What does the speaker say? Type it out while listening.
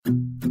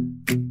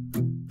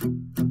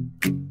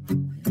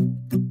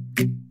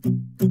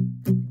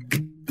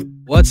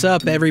What's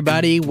up,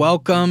 everybody?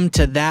 Welcome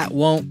to That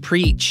Won't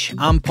Preach.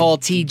 I'm Paul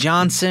T.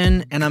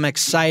 Johnson, and I'm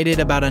excited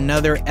about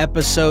another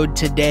episode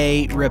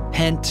today,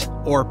 Repent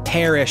or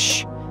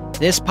Perish.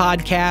 This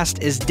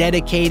podcast is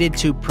dedicated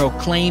to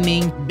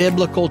proclaiming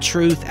biblical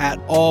truth at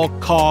all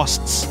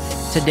costs.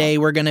 Today,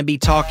 we're going to be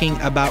talking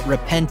about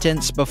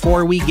repentance.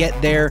 Before we get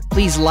there,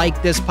 please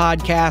like this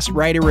podcast,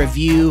 write a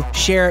review,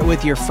 share it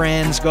with your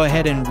friends. Go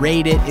ahead and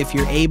rate it if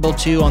you're able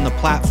to on the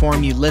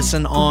platform you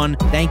listen on.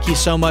 Thank you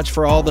so much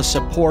for all the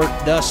support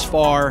thus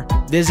far.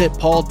 Visit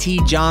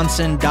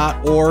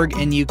paultjohnson.org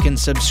and you can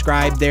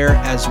subscribe there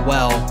as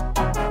well.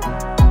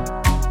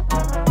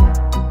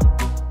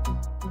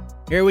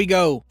 Here we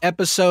go.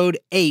 Episode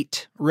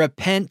 8,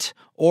 Repent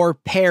or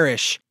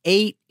Perish.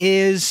 8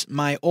 is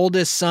my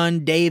oldest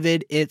son,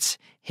 David. It's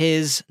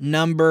his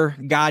number.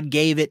 God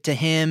gave it to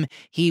him.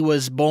 He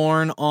was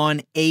born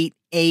on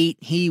 8/8.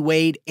 He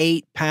weighed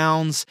 8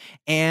 pounds,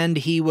 and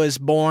he was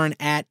born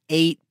at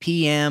 8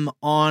 p.m.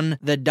 on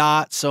the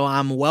dot. So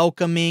I'm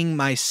welcoming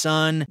my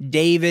son,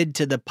 David,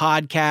 to the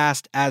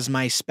podcast as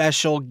my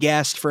special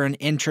guest for an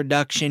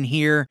introduction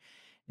here.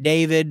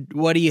 David,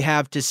 what do you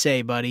have to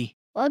say, buddy?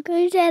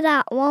 Welcome to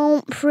That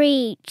Won't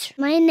Preach.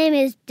 My name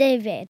is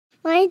David.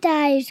 My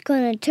dad is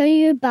going to tell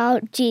you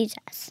about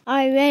Jesus.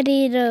 Are you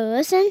ready to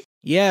listen?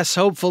 Yes,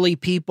 hopefully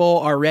people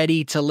are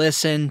ready to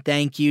listen.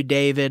 Thank you,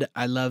 David.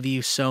 I love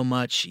you so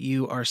much.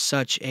 You are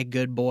such a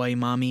good boy.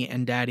 Mommy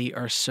and Daddy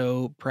are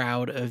so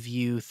proud of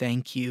you.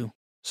 Thank you.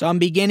 So I'm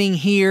beginning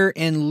here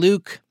in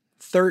Luke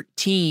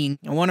 13.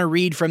 I want to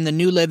read from the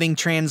New Living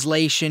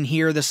Translation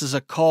here. This is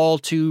a call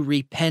to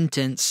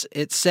repentance.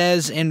 It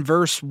says in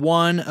verse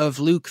 1 of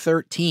Luke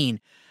 13,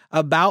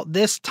 "About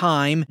this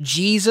time,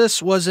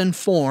 Jesus was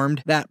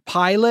informed that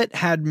Pilate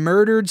had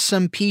murdered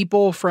some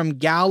people from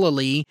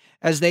Galilee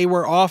as they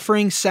were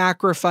offering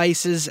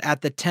sacrifices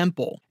at the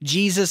temple.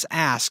 Jesus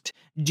asked,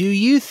 'Do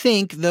you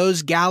think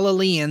those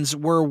Galileans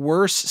were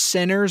worse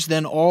sinners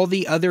than all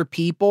the other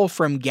people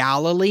from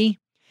Galilee?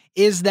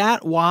 Is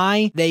that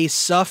why they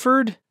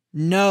suffered?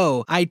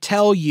 No, I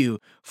tell you,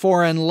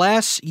 for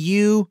unless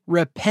you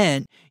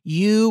repent,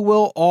 you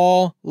will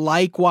all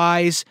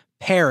likewise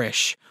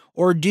perish.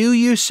 Or do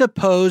you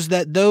suppose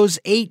that those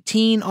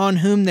 18 on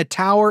whom the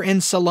tower in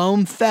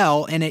Siloam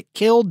fell and it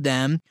killed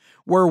them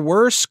were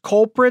worse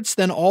culprits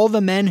than all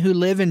the men who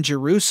live in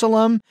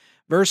Jerusalem?'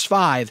 Verse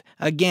 5,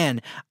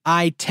 again,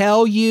 I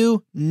tell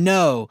you,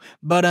 no,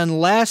 but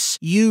unless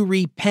you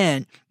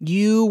repent,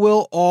 you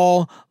will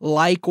all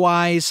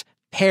likewise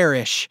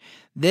perish."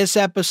 This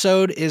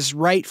episode is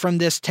right from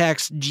this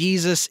text.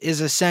 Jesus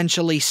is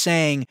essentially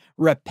saying,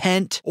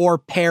 repent or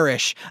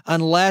perish.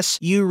 Unless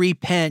you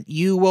repent,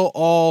 you will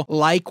all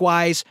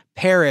likewise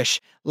perish.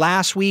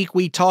 Last week,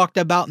 we talked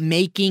about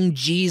making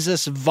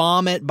Jesus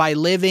vomit by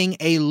living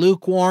a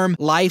lukewarm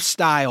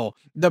lifestyle.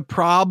 The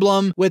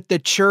problem with the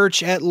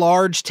church at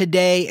large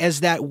today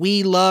is that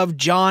we love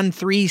John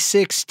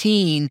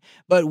 3:16,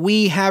 but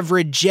we have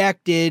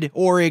rejected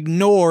or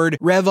ignored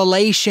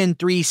Revelation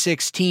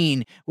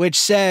 3:16, which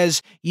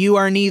says, "You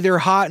are neither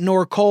hot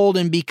nor cold,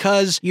 and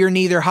because you're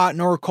neither hot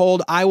nor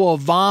cold, I will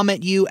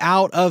vomit you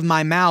out of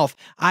my mouth."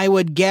 I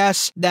would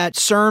guess that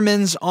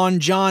sermons on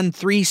John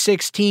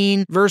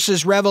 3:16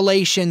 versus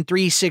Revelation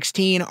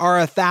 3:16 are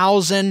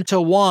 1,000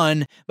 to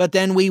 1, but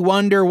then we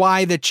wonder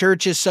why the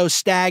church is so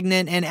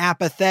stagnant and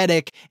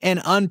apathetic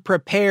and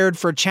unprepared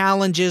for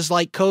challenges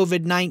like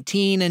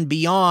COVID-19 and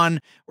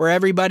beyond, where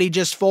everybody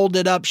just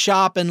folded up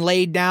shop and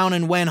laid down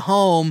and went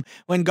home,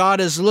 when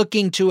God is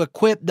looking to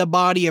equip the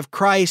body of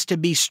Christ to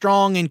be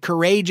strong and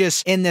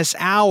courageous in this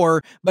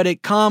hour, but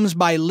it comes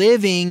by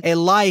living a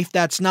life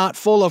that's not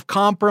full of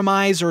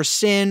compromise or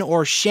sin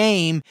or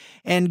shame.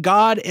 And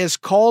God is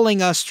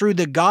calling us through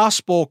the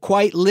gospel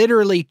quite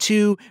literally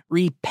to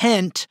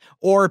repent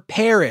or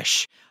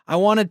perish. I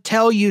want to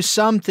tell you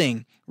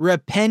something.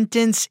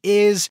 Repentance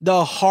is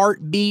the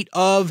heartbeat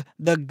of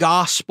the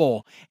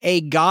gospel.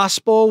 A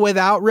gospel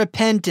without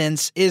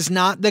repentance is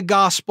not the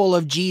gospel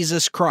of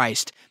Jesus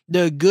Christ.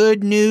 The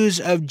good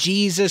news of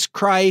Jesus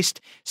Christ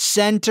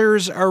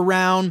centers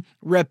around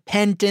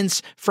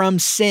repentance from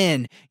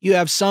sin. You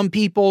have some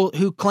people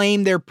who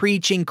claim they're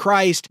preaching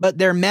Christ, but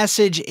their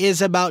message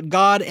is about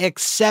God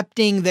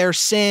accepting their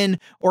sin,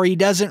 or He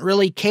doesn't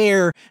really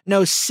care.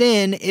 No,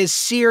 sin is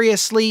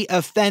seriously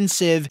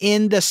offensive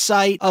in the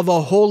sight of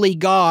a holy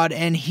God,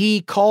 and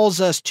He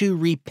calls us to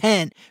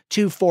repent,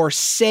 to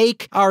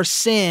forsake our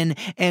sin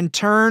and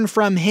turn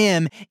from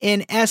Him.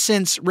 In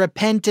essence,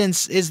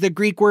 repentance is the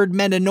Greek word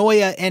metanoia,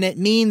 and it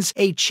means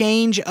a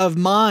change of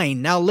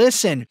mind. Now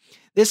listen,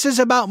 this is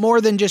about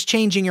more than just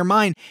changing your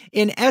mind.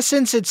 In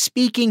essence, it's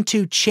speaking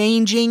to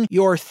changing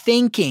your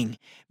thinking.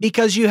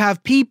 because you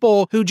have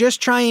people who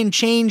just try and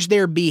change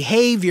their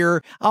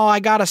behavior. Oh, I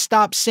got to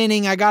stop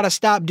sinning. I got to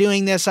stop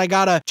doing this. I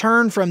got to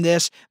turn from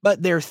this.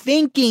 But their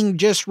thinking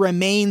just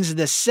remains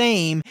the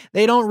same.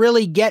 They don't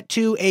really get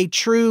to a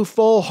true,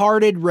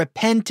 full-hearted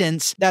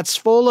repentance that's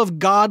full of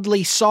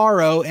godly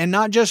sorrow and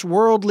not just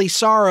worldly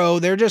sorrow.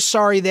 They're just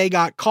sorry they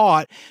got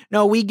caught.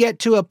 No, we get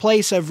to a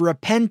place of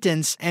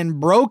repentance and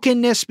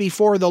brokenness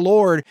before the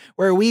Lord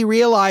where we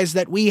realize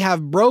that we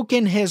have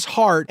broken His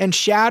heart and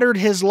shattered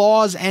His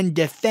laws and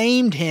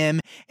defamed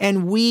Him,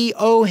 and we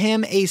owe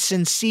Him a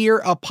sincere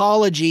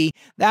apology.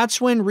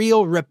 That's when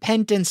real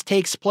repentance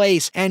takes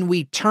place, and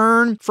we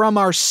turn from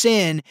our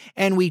sin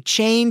and we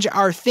change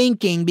our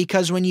thinking,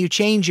 because when you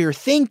change your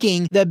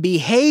thinking, the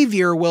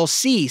behavior will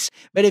cease.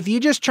 But if you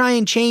just try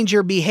and change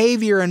your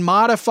behavior and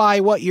modify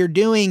what you're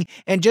doing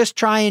and just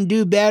try and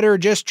do better,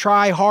 just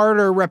try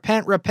harder,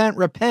 repent,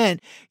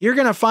 you're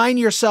going to find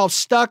yourself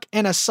stuck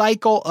in a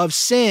cycle of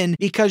sin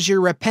because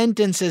your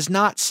repentance is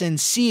not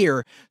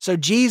sincere. So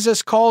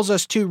Jesus calls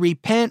us to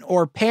repent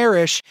or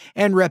perish,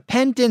 and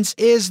repentance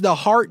is the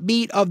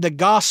heartbeat of the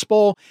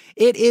gospel.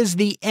 It is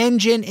the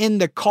engine in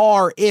the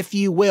car, if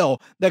you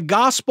will. The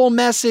gospel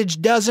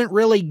message doesn't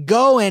really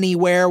go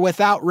anywhere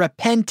without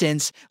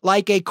repentance.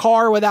 Like a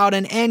car without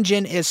an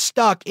engine is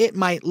stuck. It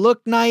might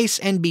look nice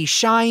and be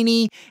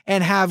shiny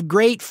and have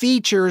great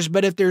features,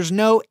 but if there's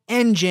no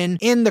engine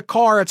in the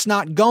car, it's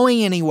not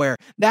going anywhere.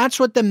 That's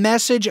what the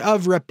message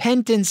of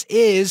repentance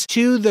is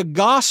to the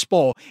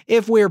gospel.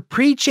 If we're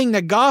preaching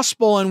the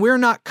gospel and we're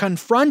not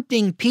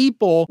confronting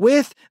people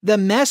with the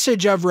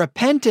message of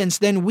repentance,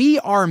 then we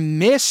are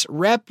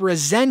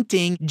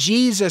misrepresenting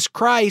Jesus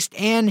Christ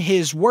and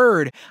His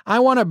word. I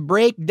want to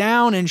break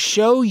down and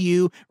show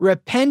you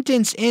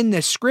repentance in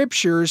the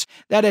scriptures,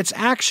 that it's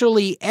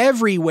actually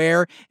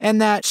everywhere,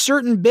 and that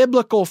certain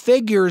biblical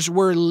figures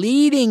were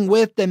leading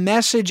with the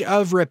message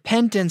of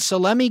repentance. So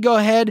let me go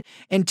ahead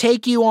and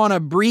take you on a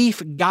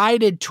brief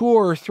guided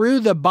tour through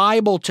the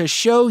Bible to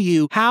show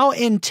you how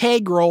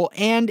integral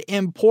and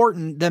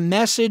important the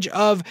message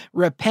of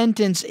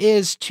repentance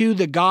is to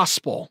the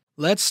gospel.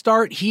 Let's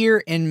start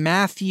here in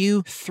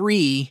Matthew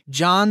 3.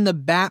 John the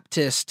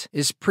Baptist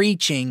is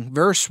preaching.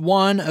 Verse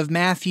 1 of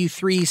Matthew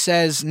 3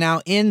 says,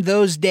 "Now in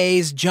those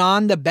days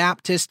John the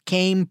Baptist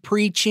came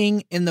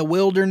preaching in the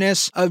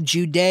wilderness of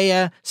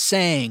Judea,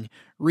 saying,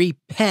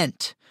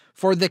 'Repent,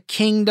 for the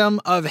kingdom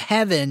of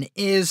heaven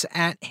is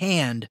at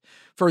hand.'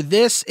 For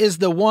this is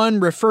the one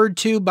referred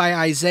to by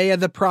Isaiah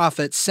the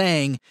prophet,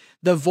 saying,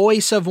 'The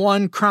voice of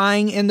one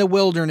crying in the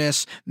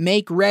wilderness,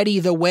 make ready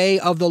the way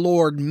of the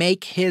Lord,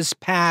 make His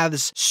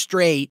paths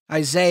straight.'"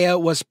 Isaiah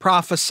was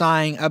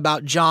prophesying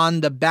about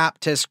John the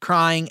Baptist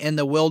crying in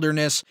the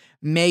wilderness,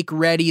 "Make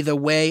ready the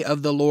way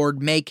of the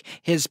Lord, make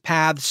His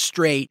paths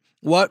straight."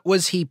 What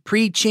was he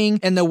preaching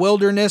in the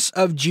wilderness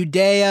of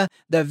Judea?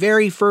 The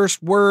very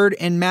first word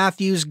in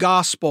Matthew's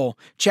gospel,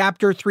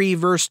 chapter 3,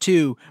 verse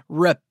 2,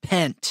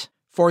 repent.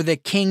 For the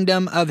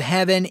kingdom of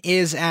heaven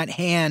is at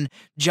hand.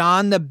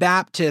 John the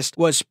Baptist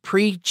was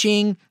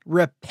preaching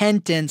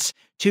repentance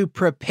to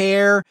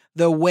prepare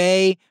the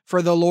way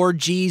for the Lord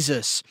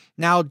Jesus.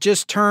 Now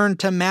just turn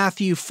to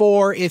Matthew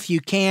 4 if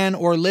you can,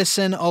 or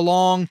listen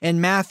along in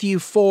Matthew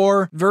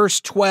 4, verse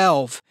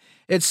 12.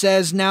 It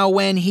says, "Now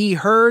when he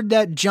heard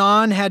that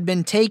John had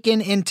been taken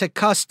into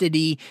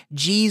custody,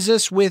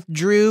 Jesus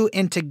withdrew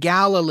into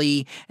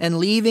Galilee, and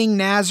leaving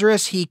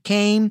Nazareth he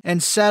came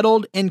and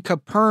settled in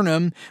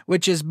Capernaum,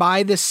 which is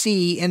by the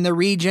sea in the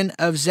region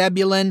of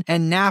Zebulun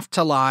and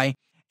Naphtali."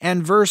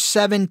 And verse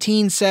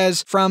 17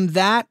 says, "From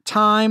that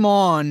time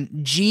on,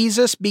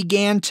 Jesus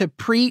began to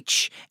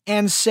preach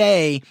and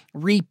say,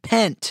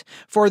 'Repent,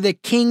 for the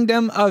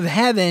kingdom of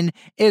heaven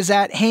is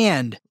at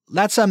hand.'"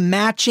 That's a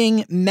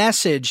matching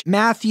message.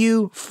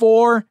 Matthew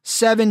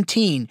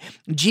 4:17.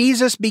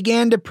 Jesus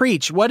began to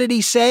preach. What did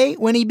he say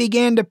when he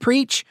began to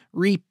preach?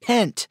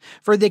 Repent,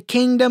 for the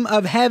kingdom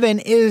of heaven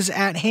is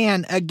at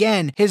hand.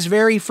 Again, his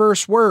very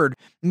first word.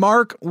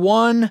 Mark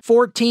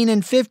 1:14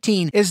 and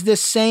 15 is the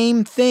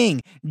same thing.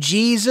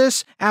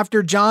 Jesus,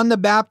 after John the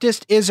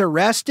Baptist is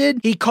arrested,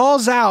 he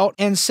calls out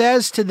and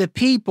says to the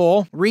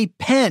people,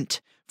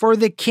 "Repent, for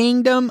the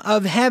kingdom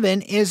of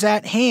heaven is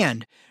at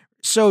hand."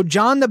 So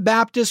John the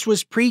Baptist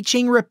was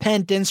preaching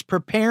repentance,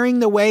 preparing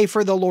the way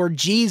for the Lord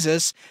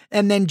Jesus,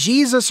 and then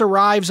Jesus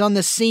arrives on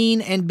the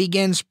scene and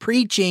begins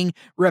preaching,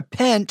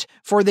 "Repent,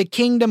 for the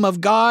kingdom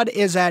of God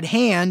is at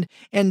hand."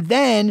 And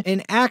then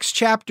in Acts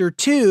chapter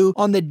 2,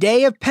 on the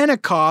day of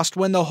Pentecost,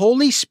 when the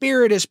Holy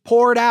Spirit is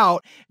poured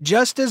out,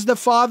 just as the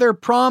Father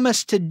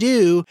promised to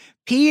do,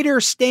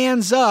 Peter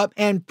stands up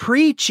and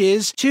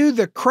preaches to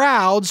the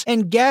crowds,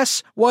 and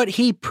guess what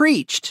he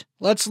preached?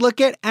 Let's look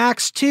at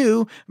Acts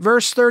 2,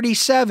 verse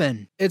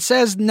 37. It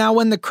says, "Now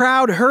when the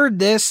crowd heard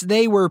this,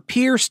 they were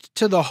pierced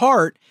to the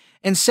heart,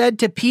 and said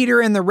to Peter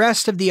and the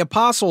rest of the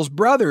apostles,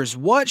 'Brothers,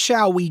 what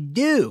shall we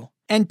do?'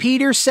 And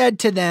Peter said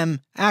to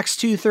them," Acts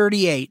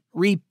 2:38,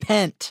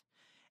 "Repent,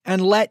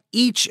 and let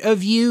each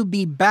of you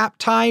be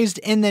baptized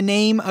in the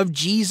name of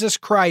Jesus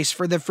Christ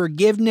for the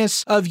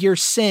forgiveness of your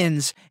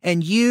sins,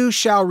 and you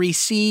shall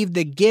receive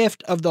the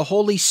gift of the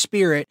Holy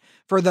Spirit.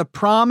 For the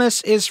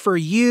promise is for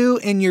you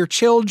and your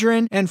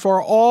children, and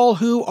for all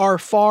who are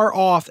far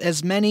off,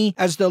 as many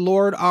as the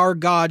Lord our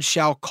God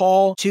shall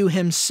call to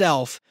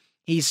himself.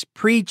 He's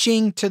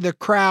preaching to the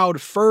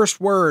crowd.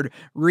 First word,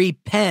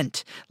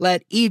 repent.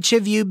 Let each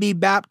of you be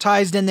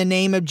baptized in the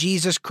name of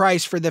Jesus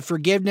Christ for the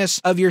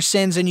forgiveness of your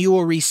sins, and you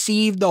will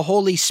receive the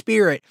Holy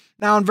Spirit.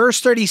 Now in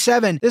verse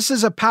 37, this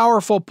is a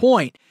powerful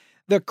point.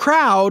 The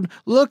crowd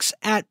looks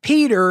at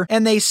Peter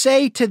and they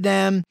say to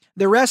them,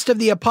 the rest of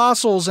the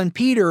apostles and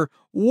Peter,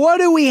 what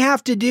do we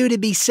have to do to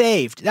be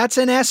saved? That's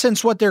in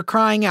essence what they're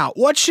crying out.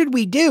 What should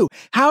we do?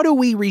 How do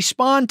we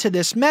respond to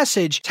this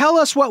message? Tell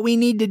us what we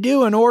need to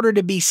do in order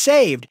to be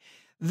saved.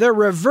 The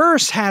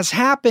reverse has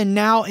happened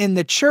now in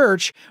the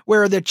church,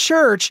 where the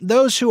church,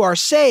 those who are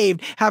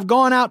saved, have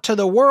gone out to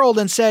the world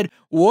and said,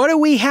 what do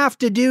we have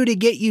to do to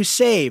get you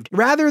saved?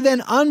 Rather than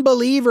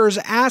unbelievers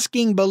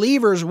asking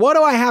believers, what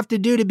do I have to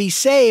do to be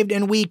saved?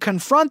 And we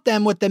confront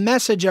them with the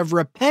message of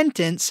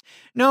repentance.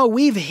 No,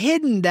 we've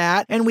hidden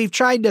that and we've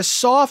tried to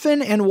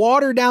soften and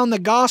water down the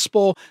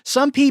gospel.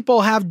 Some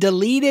people have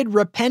deleted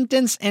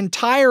repentance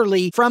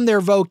entirely from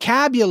their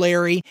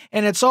vocabulary,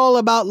 and it's all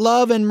about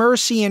love and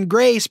mercy and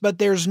grace, but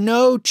there's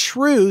no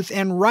truth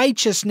and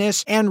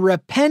righteousness and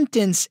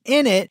repentance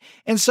in it.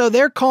 And so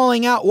they're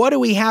calling out, what do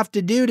we have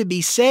to do to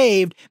be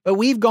saved? But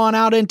we've gone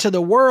out into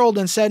the world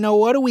and said, no,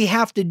 what do we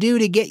have to do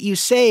to get you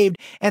saved?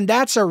 And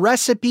that's a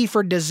recipe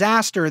for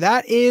disaster.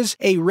 That is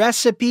a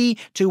recipe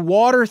to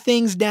water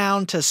things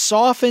down, to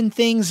soften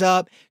things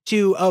up,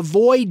 to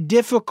avoid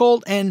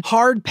difficult and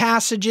hard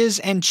passages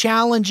and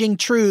challenging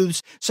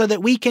truths so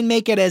that we can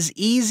make it as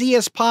easy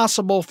as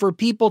possible for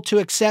people to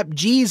accept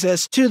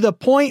Jesus, to the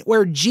point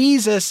where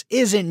Jesus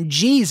isn't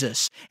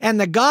Jesus and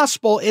the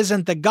gospel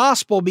isn't the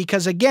gospel,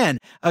 because again,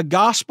 a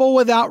gospel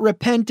without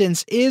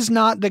repentance is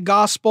not the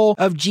gospel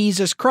of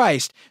Jesus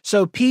Christ.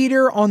 So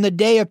Peter on the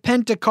day of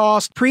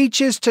Pentecost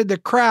preaches to the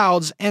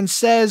crowds and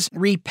says,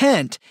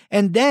 repent.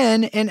 And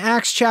then in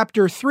Acts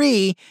chapter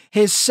 3,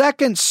 his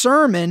second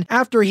sermon,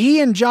 after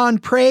he and John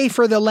pray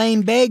for the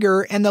lame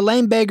beggar and the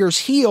lame beggar's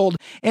healed,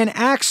 in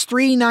Acts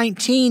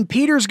 3:19,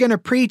 Peter's going to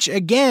preach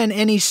again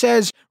and he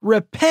says,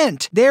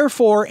 repent,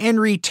 therefore, and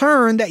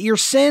return that your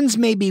sins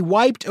may be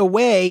wiped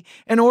away,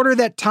 in order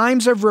that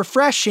times of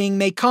refreshing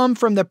may come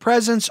from the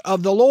presence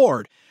of the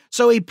Lord.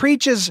 So he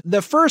preaches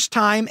the first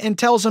time and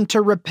tells them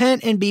to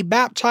repent and be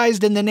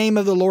baptized in the name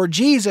of the Lord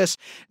Jesus.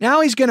 Now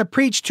he's going to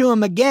preach to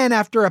them again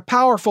after a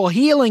powerful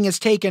healing has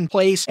taken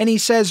place. And he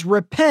says,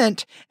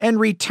 repent and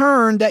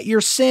return that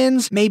your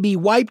sins may be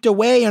wiped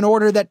away, in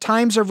order that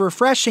times of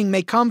refreshing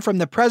may come from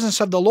the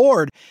presence of the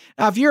Lord.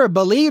 Now, if you're a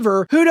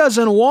believer, who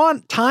doesn't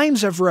want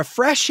times of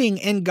refreshing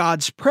in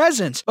God's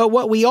presence? But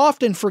what we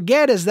often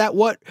forget is that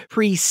what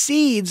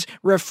precedes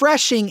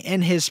refreshing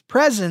in his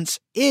presence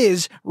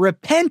is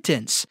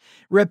repentance.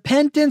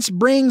 Repentance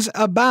brings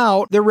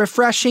about the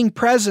refreshing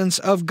presence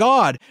of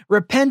God.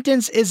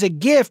 Repentance is a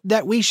gift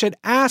that we should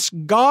ask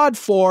God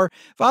for.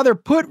 Father,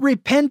 put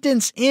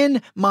repentance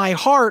in my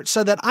heart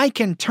so that I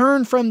can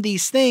turn from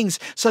these things,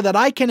 so that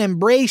I can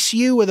embrace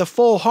you with a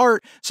full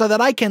heart, so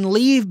that I can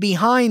leave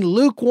behind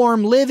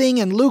lukewarm living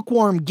and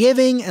lukewarm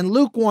giving and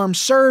lukewarm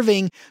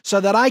serving, so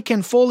that I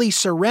can fully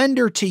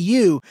surrender to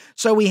you.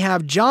 So we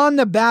have John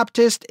the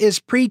Baptist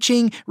is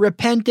preaching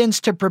repentance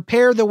to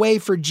prepare the way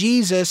for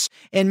Jesus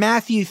in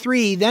Matthew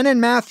 3. Then in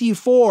Matthew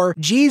 4,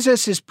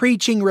 Jesus is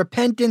preaching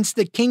repentance,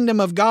 the kingdom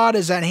of God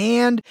is at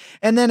hand.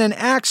 And then in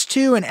Acts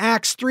 2 and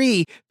Acts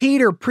 3,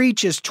 Peter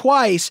preaches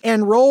twice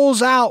and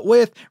rolls out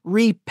with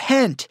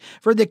repent,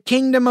 for the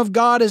kingdom of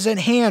God is at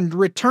hand.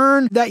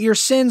 Return that your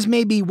sins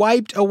may be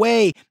wiped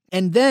away.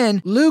 And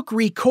then Luke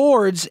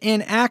records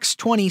in Acts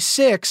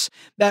 26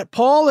 that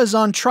Paul is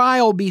on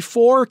trial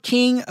before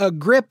King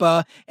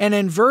Agrippa. And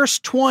in verse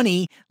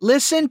 20,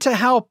 listen to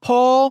how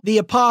Paul the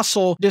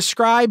apostle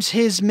describes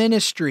his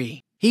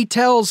ministry. He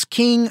tells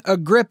King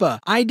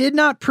Agrippa, I did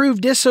not prove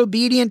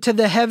disobedient to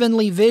the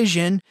heavenly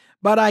vision,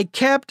 but I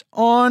kept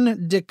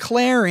on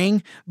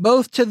declaring,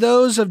 both to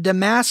those of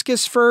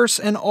Damascus first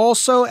and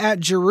also at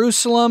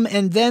Jerusalem,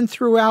 and then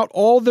throughout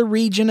all the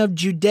region of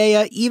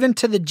Judea, even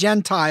to the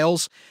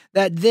Gentiles,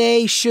 that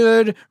they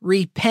should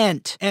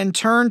repent and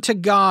turn to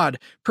God,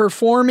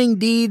 performing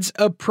deeds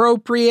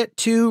appropriate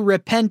to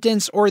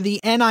repentance, or the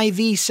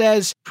NIV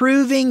says,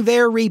 proving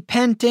their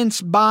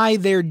repentance by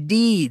their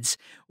deeds.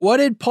 What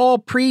did Paul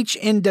preach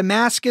in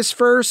Damascus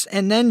first,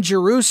 and then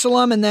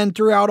Jerusalem, and then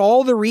throughout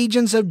all the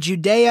regions of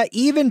Judea,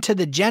 even to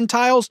the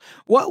Gentiles?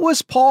 What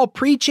was Paul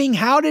preaching?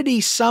 How did he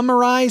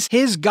summarize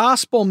his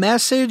gospel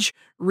message?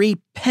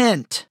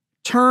 Repent,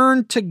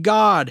 turn to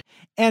God,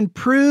 and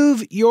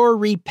prove your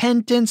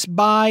repentance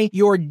by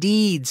your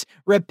deeds.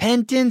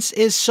 Repentance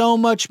is so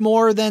much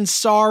more than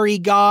sorry,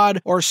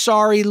 God, or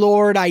sorry,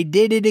 Lord, I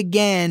did it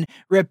again.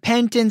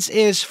 Repentance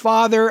is,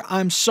 Father,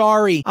 I'm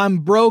sorry. I'm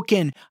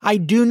broken. I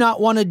do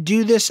not want to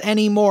do this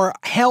anymore.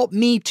 Help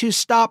me to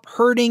stop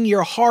hurting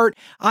your heart.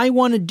 I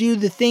want to do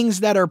the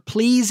things that are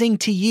pleasing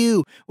to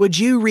you. Would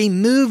you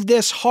remove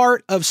this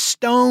heart of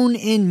stone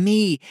in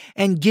me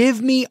and give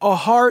me a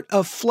heart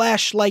of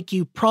flesh like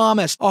you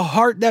promised, a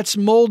heart that's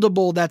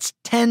moldable, that's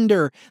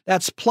tender,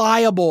 that's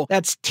pliable,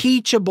 that's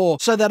teachable,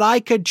 so that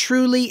I could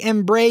truly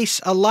embrace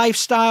a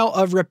lifestyle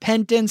of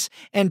repentance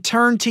and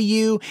turn to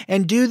you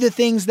and do the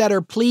things that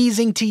are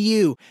pleasing to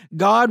you.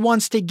 God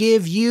wants to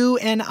give you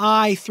and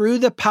I, through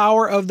the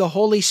power of the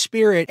Holy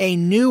Spirit, a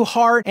new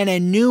heart and a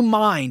new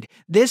mind.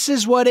 This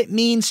is what it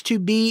means to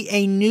be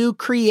a new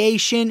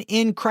creation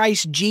in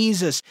Christ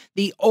Jesus.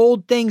 The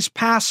old things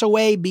pass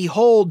away.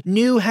 Behold,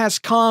 new has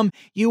come.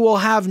 You will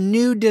have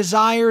new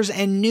desires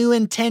and new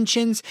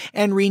intentions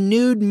and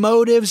renewed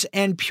motives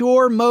and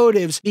pure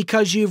motives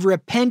because you've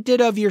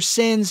repented of your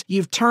sins.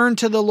 You've turned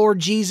to the Lord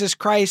Jesus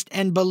Christ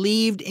and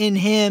believed in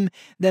Him.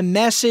 The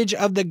message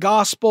of the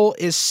gospel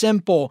is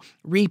simple: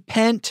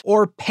 repent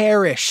or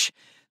perish.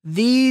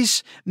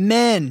 These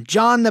men,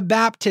 John the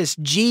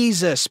Baptist,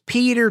 Jesus,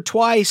 Peter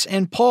twice,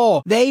 and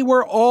Paul, they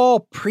were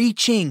all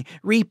preaching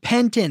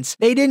repentance.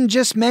 They didn't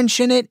just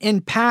mention it in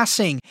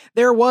passing.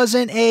 There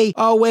wasn't a,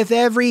 with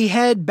every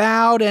head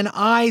bowed and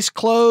eyes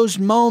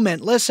closed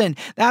moment. Listen,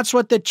 that's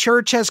what the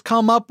church has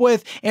come up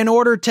with in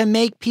order to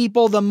make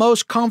people the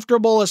most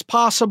comfortable as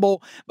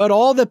possible. But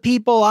all the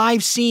people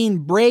I've seen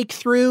break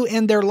through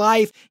in their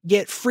life,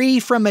 get free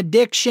from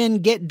addiction,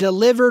 get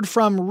delivered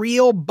from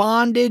real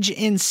bondage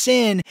in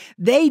sin,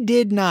 they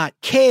did not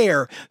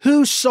care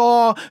who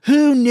saw,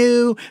 who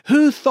knew,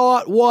 who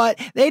thought what.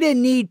 They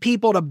didn't need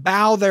people to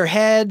bow their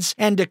heads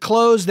and to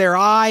close their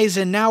eyes,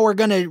 and now we're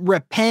going to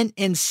repent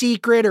in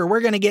secret, or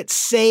we're going to get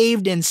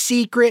saved in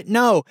secret.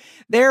 No,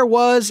 there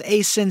was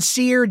a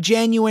sincere,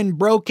 genuine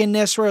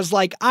brokenness where it's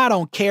like, I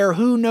don't care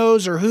who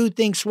knows or who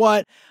thinks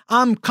what.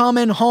 I'm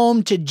coming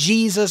home to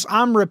Jesus.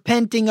 I'm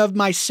repenting of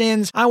my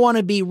sins. I want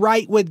to be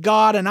right with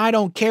God, and I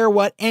don't care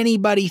what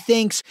anybody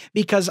thinks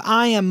because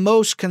I am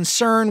most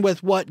concerned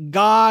with what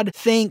God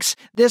thinks.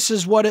 This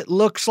is what it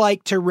looks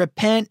like to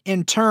repent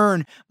and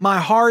turn. My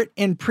heart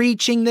in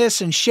preaching this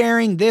and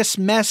sharing this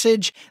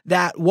message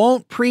that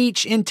won't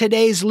preach in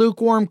today's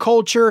lukewarm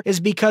culture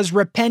is because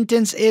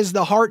repentance is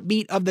the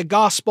heartbeat of the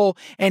gospel,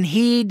 and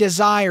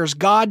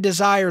God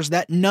desires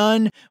that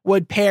none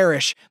would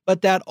perish,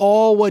 but that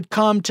all would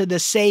come to the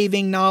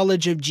saving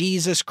knowledge of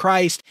Jesus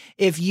Christ.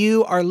 If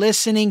you are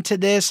listening to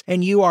this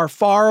and you are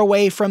far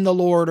away from the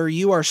Lord, or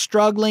you are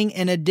struggling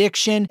in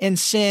addiction and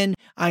sin,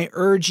 I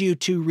urge you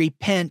to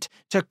repent,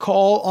 to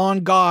call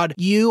on God.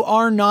 You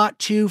are not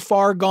too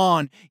far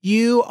gone.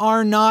 You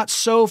are not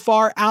so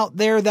far out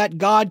there that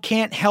God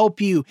can't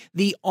help you.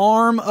 The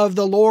arm of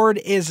the Lord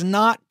is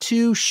not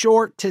too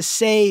short to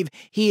save.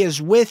 He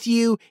is with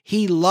you.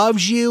 He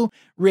loves you.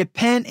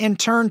 Repent and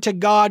turn to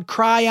God.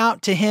 Cry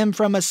out to Him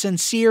from a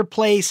sincere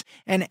place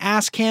and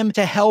ask Him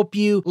to help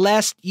you,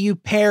 lest you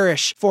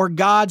perish. For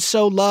God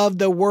so loved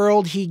the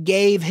world, He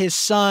gave His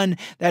Son,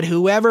 that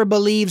whoever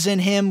believes in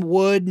Him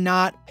would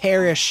not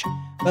perish,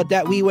 but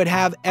that we would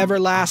have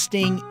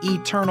everlasting,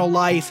 eternal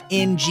life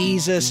in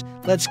Jesus.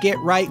 Let's get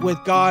right with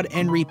God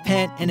and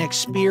repent and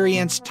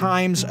experience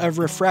times of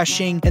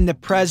refreshing in the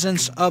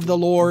presence of the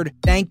Lord.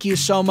 Thank you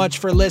so much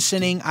for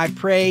listening. I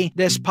pray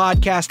this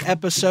podcast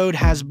episode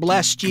has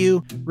blessed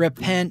you.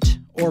 Repent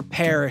or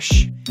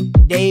perish.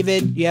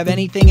 David, do you have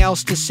anything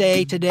else to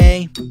say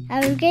today?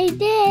 Have a great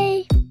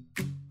day.